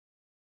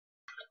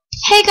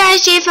Hey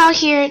guys, JFL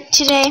here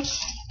today,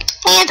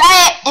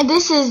 and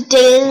this is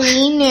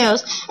daily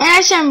news, and I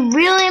have some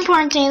really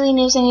important daily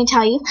news I need to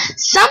tell you.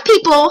 Some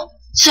people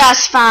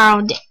just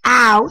found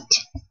out,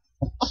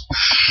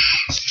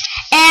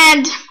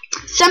 and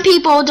some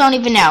people don't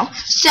even know.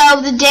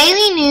 So the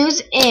daily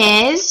news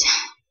is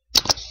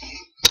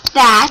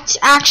that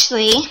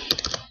actually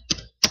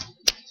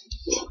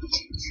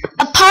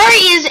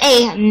aparri is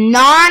a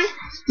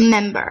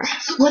non-member.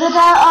 What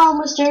about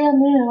Wisteria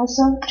Moon? Let's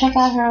check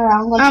out her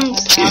around. I'll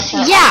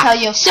tell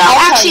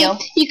you.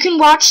 You can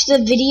watch the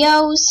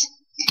videos.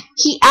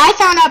 I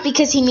found out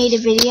because he made a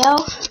video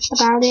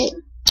about it,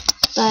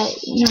 but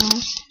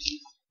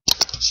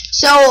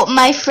So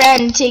my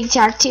friend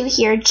TikTok2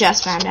 here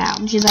just found out,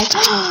 and she's like,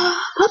 "Oh,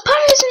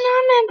 aparri's a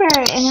non-member,"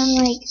 and I'm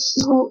like,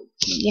 "Well,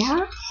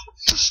 yeah."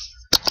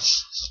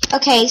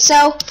 Okay, so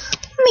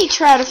let me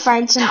try to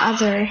find some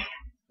other.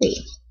 Wait,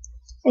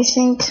 I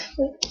think.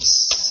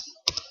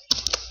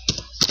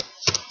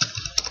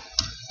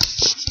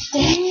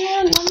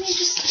 Damn, let me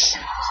just.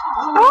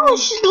 Oh,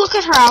 look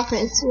at her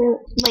outfits.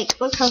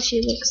 Look how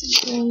she looks.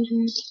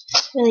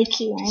 Really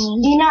cute. I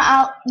mean,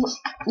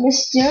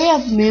 Wisteria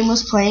Moon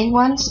was playing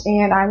once,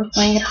 and I was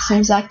playing at the same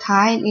exact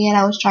time, and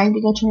I was trying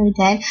to go to her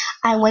den.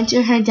 I went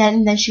to her den,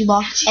 and then she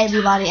locked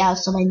everybody out,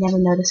 so I never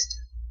noticed.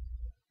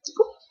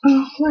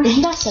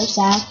 Isn't that so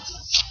sad?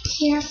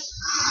 Yeah.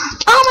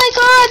 Oh my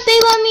God! They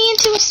let me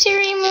into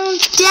Wisteria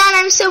Moon's den.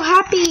 I'm so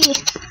happy.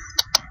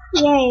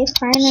 Yay!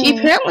 Finally. She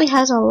apparently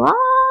has a lot of.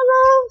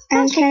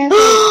 I'm kind of.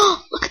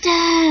 Look at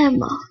them.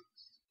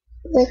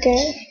 Look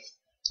at.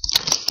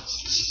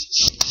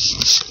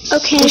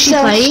 Okay, is she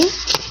playing?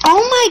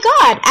 Oh my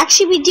God!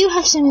 Actually, we do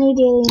have some new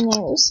daily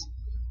news.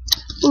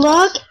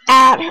 Look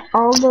at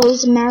all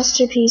those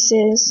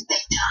masterpieces.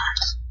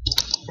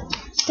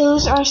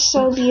 Those are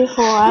so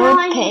beautiful. I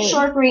would pay.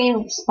 Short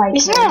green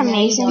spikes. Isn't that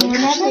amazing?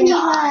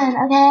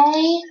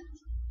 Okay.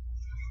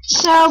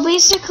 So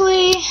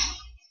basically,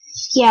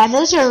 yeah,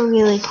 those are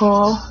really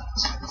cool.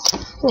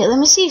 Wait, let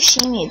me see if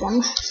she made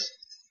them.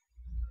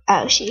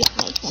 Oh, she didn't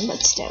make them,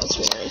 but still, it's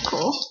really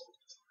cool.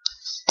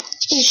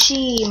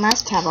 She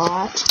must have a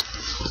lot.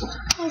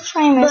 Let's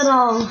try this.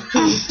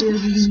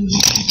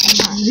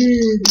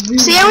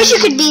 See, I wish you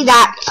could be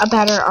a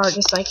better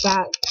artist like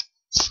that.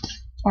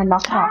 Or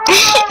not.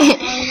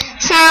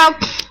 So,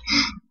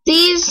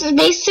 these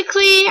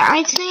basically,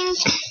 I think,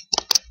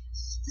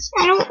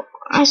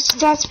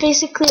 that's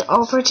basically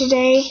all for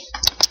today.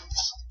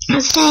 I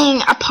was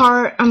saying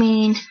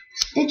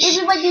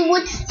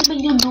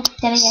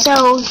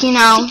so,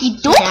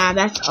 yeah,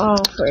 that's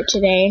all for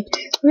today.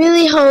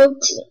 Really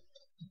hoped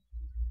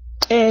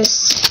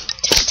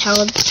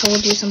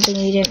told you something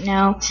you didn't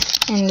know,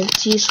 and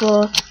it's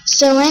useful.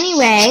 So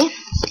anyway,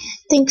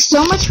 thanks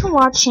so much for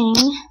watching.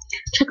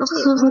 Check out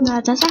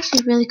that. That's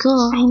actually really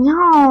cool. I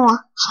know.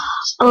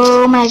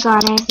 Oh my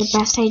God, I have the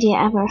best idea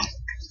ever.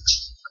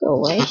 Go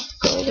away.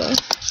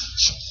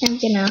 I'm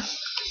gonna.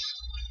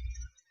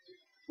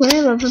 What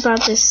I love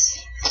about this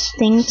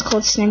thing, it's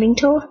called snipping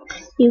tool.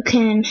 You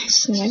can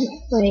snip,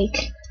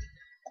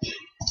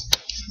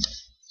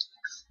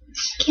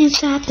 can't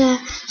stop the.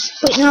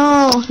 Wait,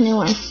 no, new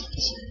one.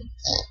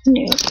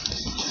 New.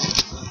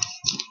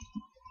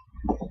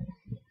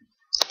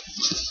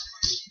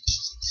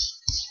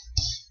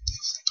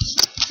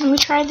 Let me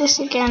try this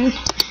again.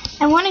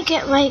 I want to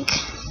get that's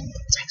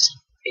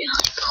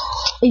really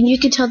cool. And you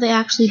can tell they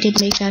actually did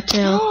make that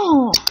too.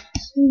 Oh.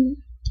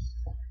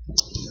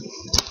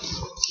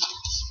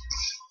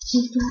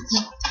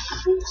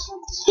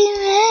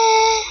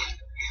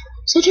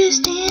 So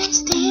just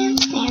dance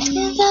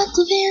without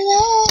the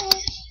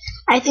feeling.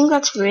 I think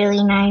that's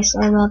really nice.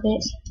 I love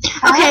it. Okay.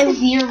 I have the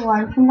deer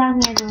one. Come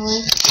down here,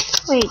 Julie.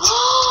 Wait.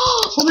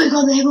 Oh my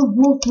God, they have a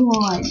wolf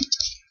one.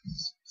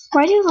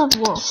 Why do you love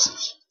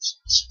wolves?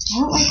 I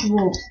don't like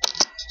wolves.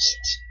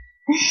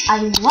 I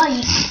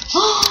like.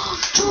 Oh,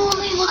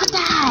 Julie, look at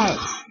that.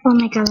 Oh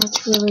my God,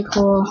 that's really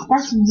cool.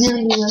 That's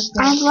really cool.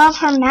 I love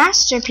her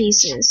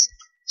masterpieces.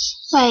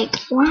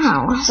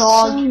 Wow. So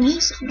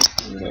amazing.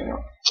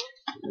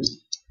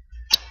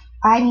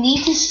 I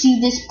need to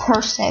see this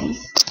person.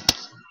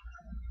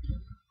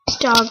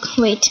 Dog,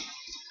 wait.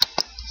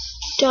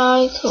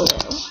 Dog, hello.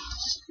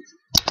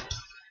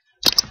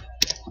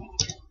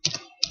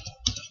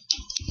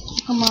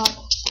 Come on.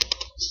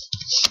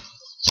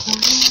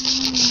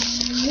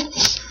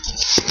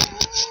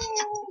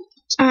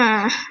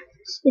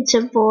 It's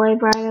a boy,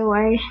 by the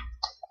way.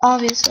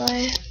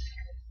 Obviously.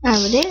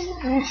 Oh, it is?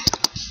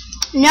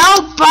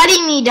 No,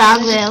 buddy me,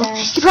 Dogville.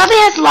 He probably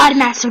has a lot of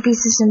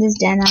masterpieces in his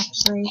den,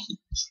 actually.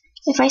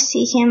 If I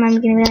see him, I'm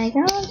gonna be like,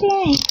 oh,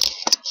 dang.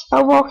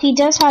 Oh, well, he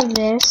does have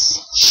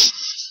this.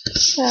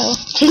 So.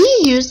 Can you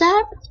use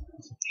that?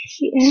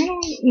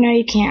 No,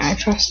 you can't. I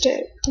trust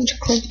it. I just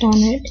clicked on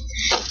it.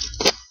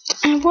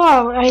 And,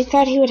 whoa, I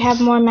thought he would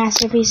have more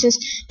masterpieces.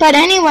 But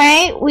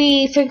anyway,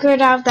 we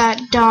figured out that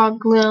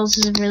Dogville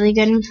is a really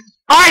good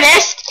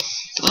artist.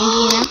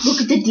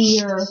 Look at the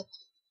deer.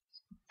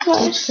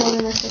 Good.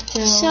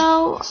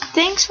 So,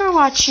 thanks for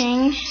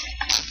watching.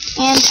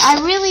 And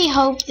I really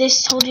hope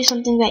this told you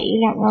something that you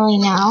don't really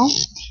know.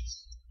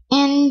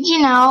 And,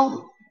 you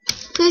know,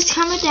 please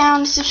comment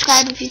down,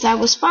 subscribe if you thought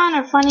it was fun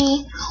or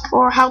funny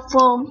or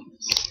helpful.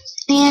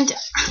 And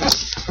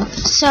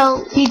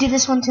so he did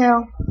this one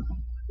too.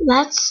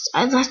 That's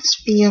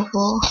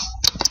beautiful.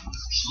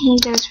 He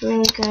does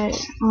really good,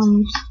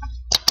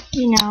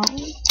 you know,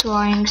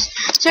 drawings.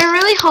 So I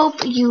really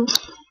hope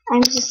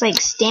I'm just like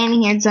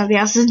standing here and somebody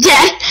else is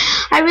dead.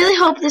 I really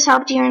hope this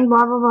helped you and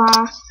blah blah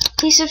blah.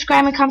 Please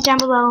subscribe and comment down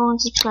below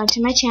and subscribe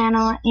to my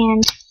channel,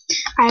 and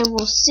I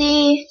will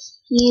see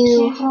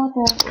you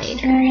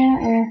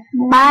later.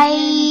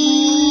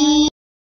 Bye.